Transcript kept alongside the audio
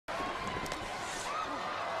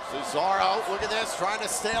Cesaro, look at this, trying to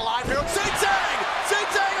stay alive here. Zig Zag! Zig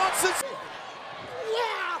Zag on Cesaro!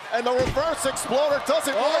 And the reverse exploder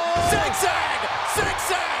doesn't work. Zig Zag! Zig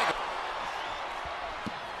Zag!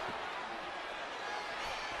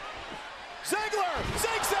 Ziggler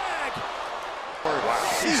Zig Zag!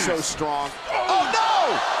 Wow, he's so strong. Oh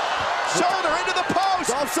no! Shoulder into the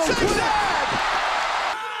post! Zig Zag!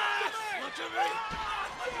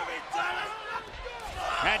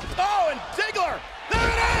 And Ziggler! There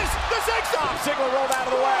it is! The Zig Zag! Ziggler rolled out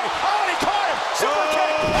of the way. Oh, and he caught him! Super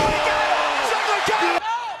kick! Oh, he got it! Ziggler got it!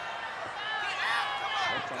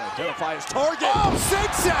 Trying to identify his target. Oh,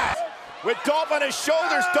 Zig Zag! With Dolph on his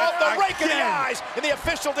shoulders, Dolph the rake in the eyes, and the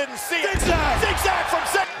official didn't see it. Zig Zag! Zig Zag from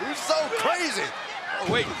Zig! He's so crazy! Oh,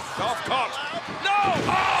 wait, Dolph caught. No!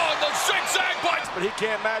 Oh, the Zig Zag bites! But he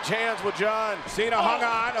can't match hands with John. Cena hung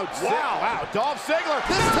on. Oh, wow, Dolph Ziggler.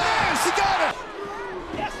 This time, he got it!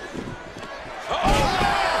 Yes! From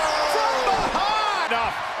behind!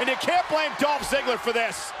 And you can't blame Dolph Ziggler for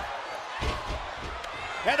this.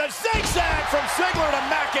 And the Zig Zag from Ziggler to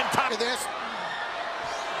McIntyre. Look at this.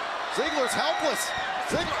 Ziggler's helpless.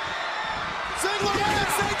 Ziggler with the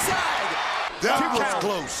Zig Zag. That was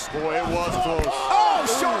close. Boy, it was close. Oh,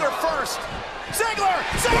 shoulder first. Ziggler,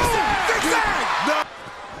 Zig Zag, Zig Zag. No.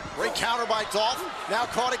 Great counter by Dolph. Now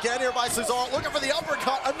caught again here by Cesaro. Looking for the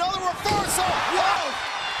uppercut. Another reversal. Whoa.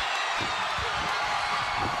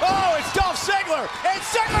 Oh, it's Dolph Ziggler. And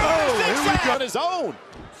Ziggler with the Zig Zag on his own.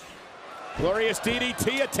 Glorious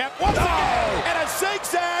DDT attempt once again, and a Zig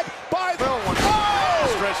Zag by the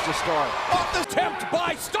stretch to start. Off the attempt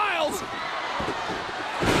by Styles.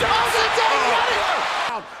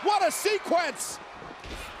 What a sequence!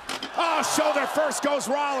 Oh, shoulder first goes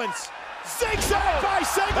Rollins. Zig Zag by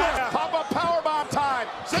Ziggler. Pop-up powerbomb time.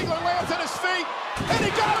 Ziggler lands on his feet, and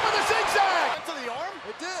he got him with a Zig Zag. Into the arm?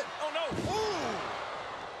 It did. Oh no! Ooh!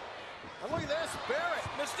 And look at this, Barrett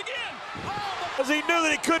missed again. Because he knew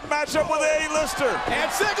that he couldn't match up with an A-lister. And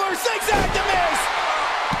Ziggler Zig Zag to miss.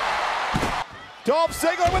 Dolph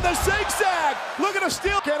Ziggler with a Zig Zag. Look at him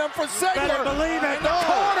steal. Get him for Ziggler. Better believe it. And the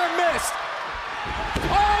corner missed.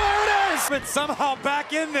 Oh, there it is. But somehow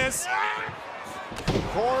back in this.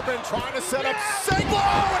 Corbin trying to set up Ziggler.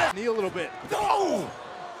 Oh, and knee a little bit. Oh,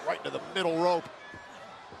 right into the middle rope.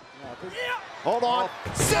 Hold on.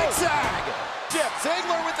 Zig Zag.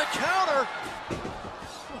 Ziggler with the counter.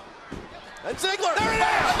 And Ziggler. There it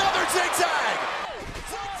is. Another Zig Zag.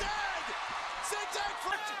 Zig Zag. Zig Zag.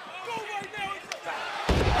 Go right now.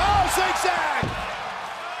 Oh, Zig Zag.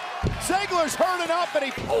 Ziggler's hurting up, and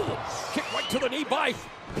he kicked right to the knee by.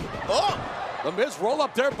 Oh, the Miz roll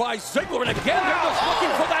up there by Ziggler, and again they're just looking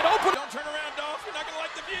for that open. Don't turn around, Dolph. You're not gonna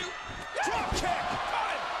like the view. Drop kick.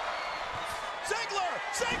 Ziggler,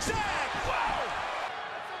 Zig Zag. Wow.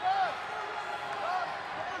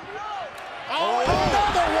 Oh,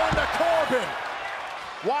 another one to Corbin.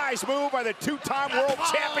 Wise move by the two-time world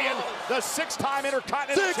champion, the six-time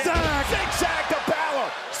Intercontinental champion. Zig Zag to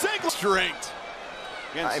Balor. Ziggler. Strength.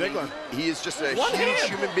 Again, Ziggler. He is just a huge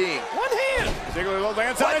human being. One hand. Ziggler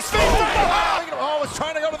lands on his feet. Oh, was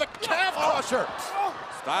trying to go to the calf crusher.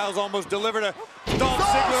 Styles almost delivered a Dolph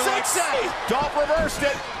Ziggler. Zig Zag. Dolph reversed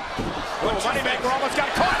it. Oh, Moneymaker almost got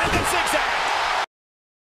caught, and then Zig Zag.